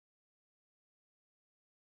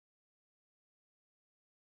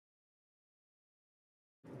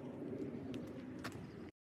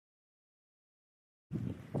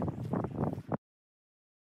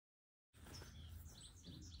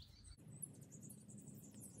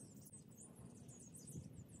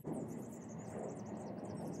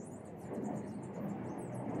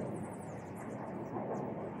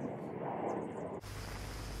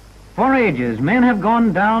For ages, men have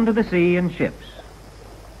gone down to the sea in ships.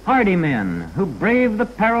 Hardy men who brave the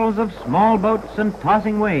perils of small boats and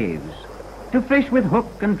tossing waves, to fish with hook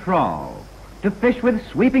and trawl, to fish with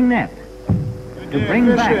sweeping net, to bring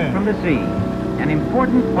back from the sea an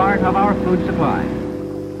important part of our food supply.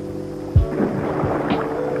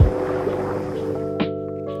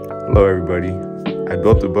 Hello everybody, I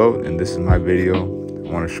built a boat and this is my video.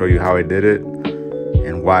 I want to show you how I did it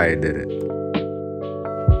and why I did it.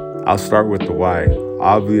 I'll start with the why,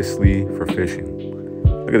 obviously for fishing.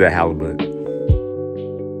 Look at that halibut.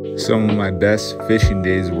 Some of my best fishing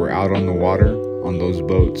days were out on the water on those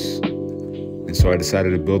boats, and so I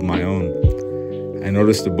decided to build my own. I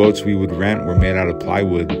noticed the boats we would rent were made out of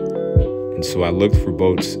plywood, and so I looked for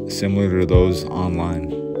boats similar to those online.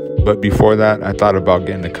 But before that, I thought about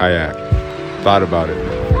getting a kayak. Thought about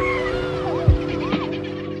it.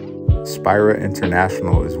 Spira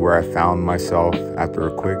International is where I found myself after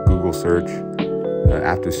a quick Google search,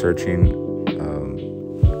 after searching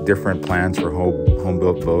different plans for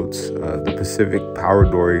home-built boats. The Pacific Power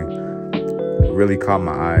Dory really caught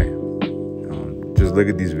my eye. Just look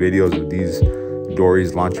at these videos of these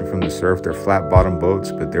dories launching from the surf. They're flat-bottom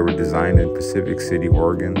boats, but they were designed in Pacific City,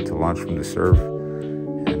 Oregon to launch from the surf.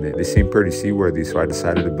 And they seem pretty seaworthy, so I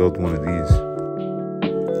decided to build one of these.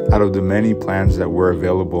 Out of the many plans that were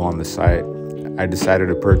available on the site, I decided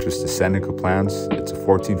to purchase the Seneca plans. It's a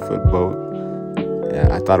 14-foot boat.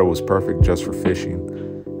 I thought it was perfect just for fishing.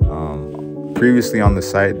 Previously on the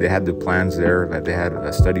site, they had the plans there, that they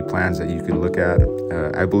had study plans that you could look at.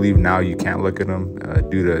 I believe now you can't look at them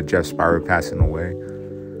due to Jeff Spira passing away.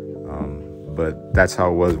 But that's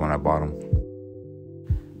how it was when I bought them.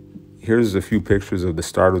 Here's a few pictures of the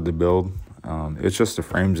start of the build. It's just the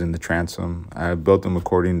frames and the transom. I built them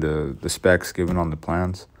according to the specs given on the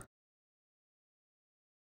plans.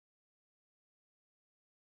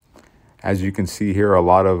 As you can see here, a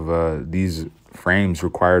lot of these frames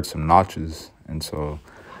required some notches, and so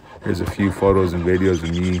here's a few photos and videos of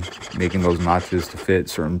me making those notches to fit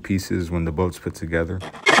certain pieces when the boat's put together.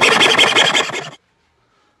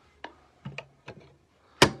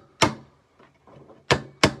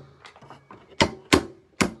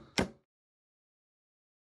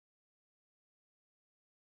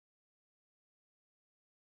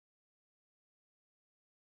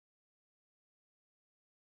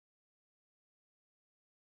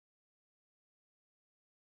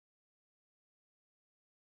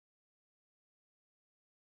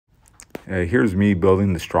 Here's me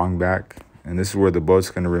building the strong back, and this is where the boat's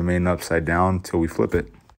going to remain upside down till we flip it.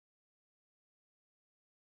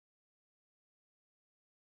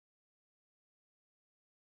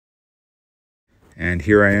 And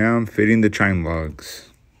here I am fitting the chine logs.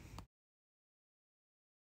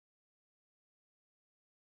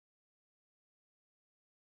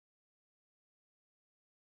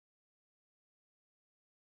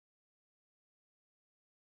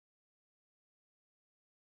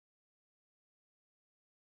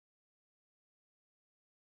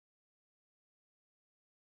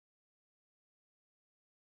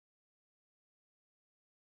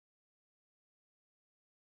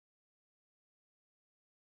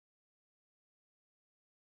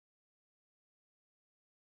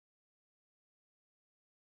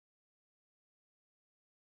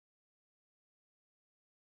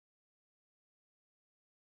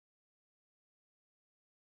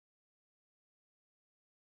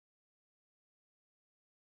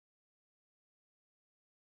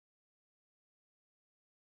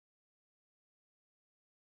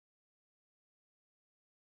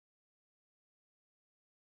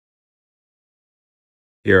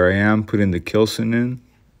 Here I am putting the Kilson in.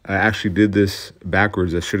 I actually did this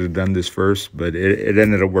backwards. I should have done this first, but it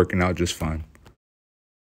ended up working out just fine.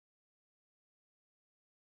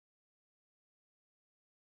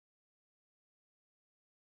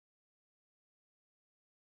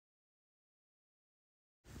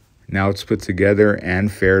 Now it's put together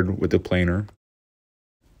and faired with the planer.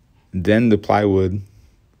 Then the plywood.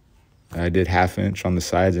 I did 1/2 inch on the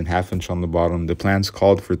sides and 1/2 inch on the bottom. The plans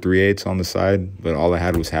called for 3/8 on the side, but all I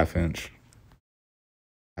had was 1/2 inch.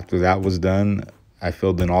 After that was done, I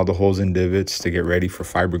filled in all the holes and divots to get ready for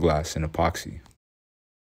fiberglass and epoxy.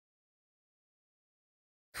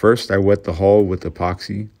 First, I wet the hull with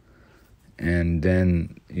epoxy and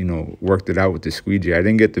then, worked it out with the squeegee. I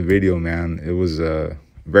didn't get the video, man. It was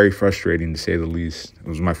very frustrating to say the least. It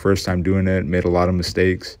was my first time doing it, made a lot of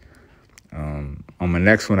mistakes. On my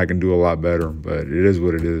next one, I can do a lot better, but it is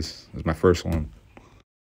what it is. It was my first one.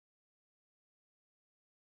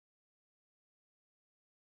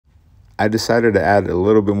 I decided to add a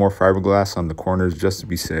little bit more fiberglass on the corners just to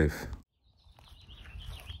be safe.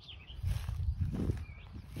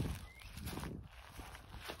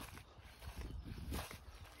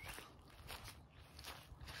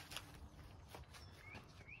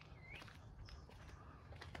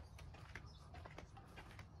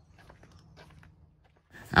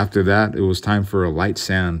 After that, it was time for a light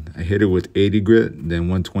sand. I hit it with 80 grit, then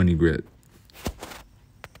 120 grit.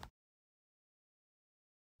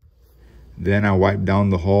 Then I wiped down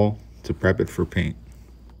the hull to prep it for paint.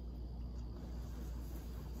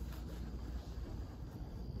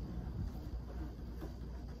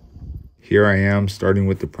 Here I am starting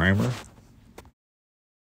with the primer.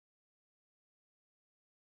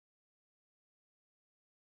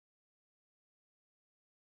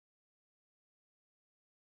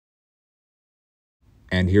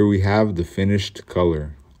 And here we have the finished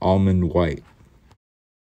color, almond white.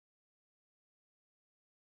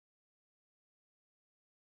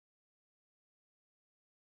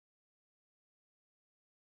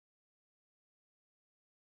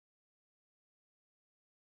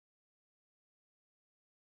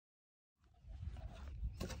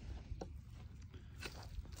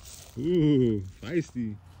 Ooh,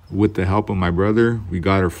 feisty. With the help of my brother, we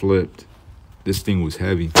got her flipped. This thing was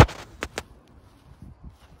heavy.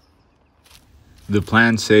 The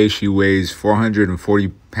plans say she weighs 440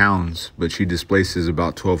 pounds, but she displaces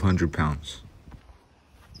about 1,200 pounds.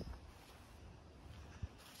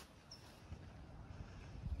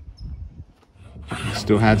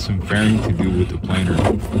 Still had some fairing to do with the planer.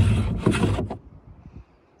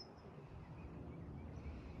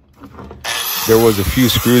 There was a few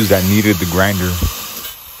screws that needed the grinder.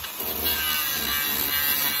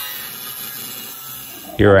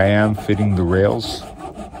 Here I am fitting the rails.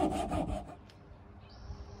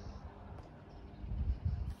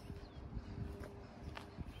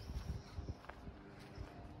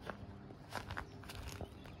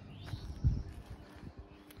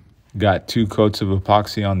 Got 2 coats of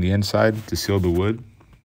epoxy on the inside to seal the wood.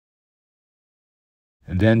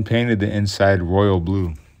 And then painted the inside royal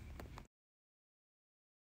blue.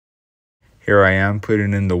 Here I am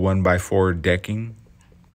putting in the 1x4 decking.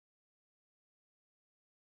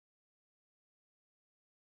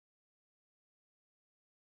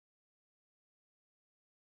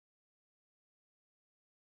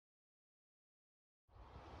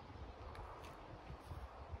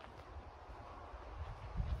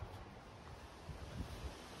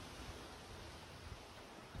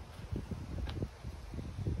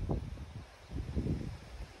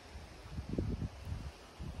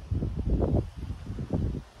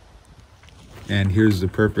 And here's the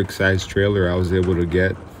perfect size trailer I was able to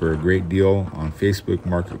get for a great deal on Facebook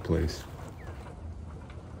Marketplace.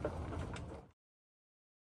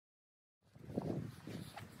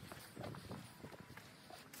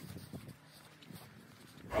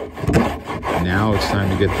 Now it's time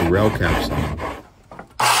to get the rail caps on.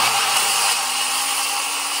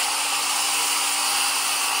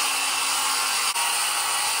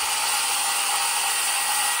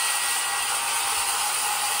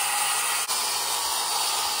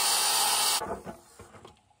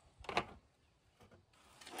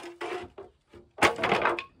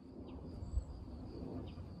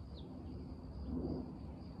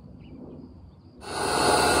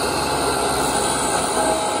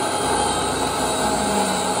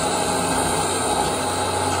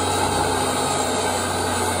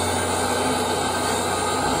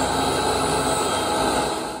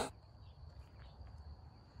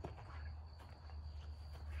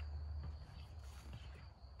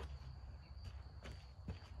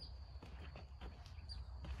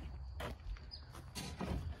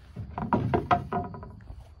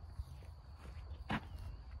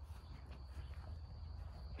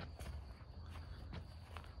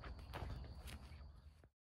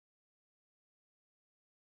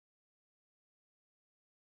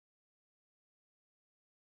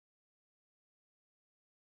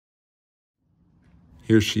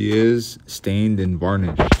 Here she is, stained and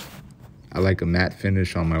varnished. I like a matte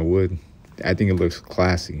finish on my wood. I think it looks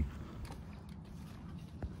classy.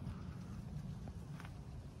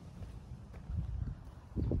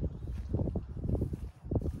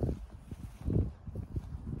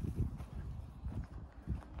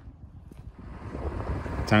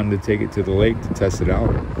 Time to take it to the lake to test it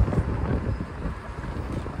out.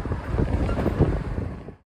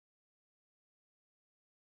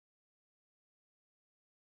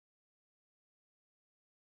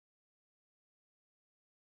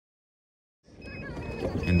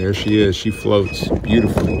 And there she is, she floats,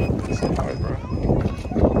 beautiful. In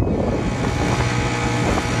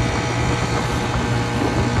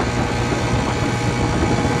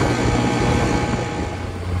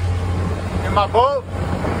my boat?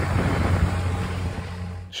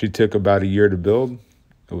 She took about a year to build.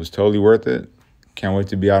 It was totally worth it. Can't wait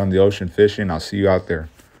to be out on the ocean fishing. I'll see you out there.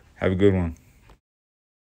 Have a good one.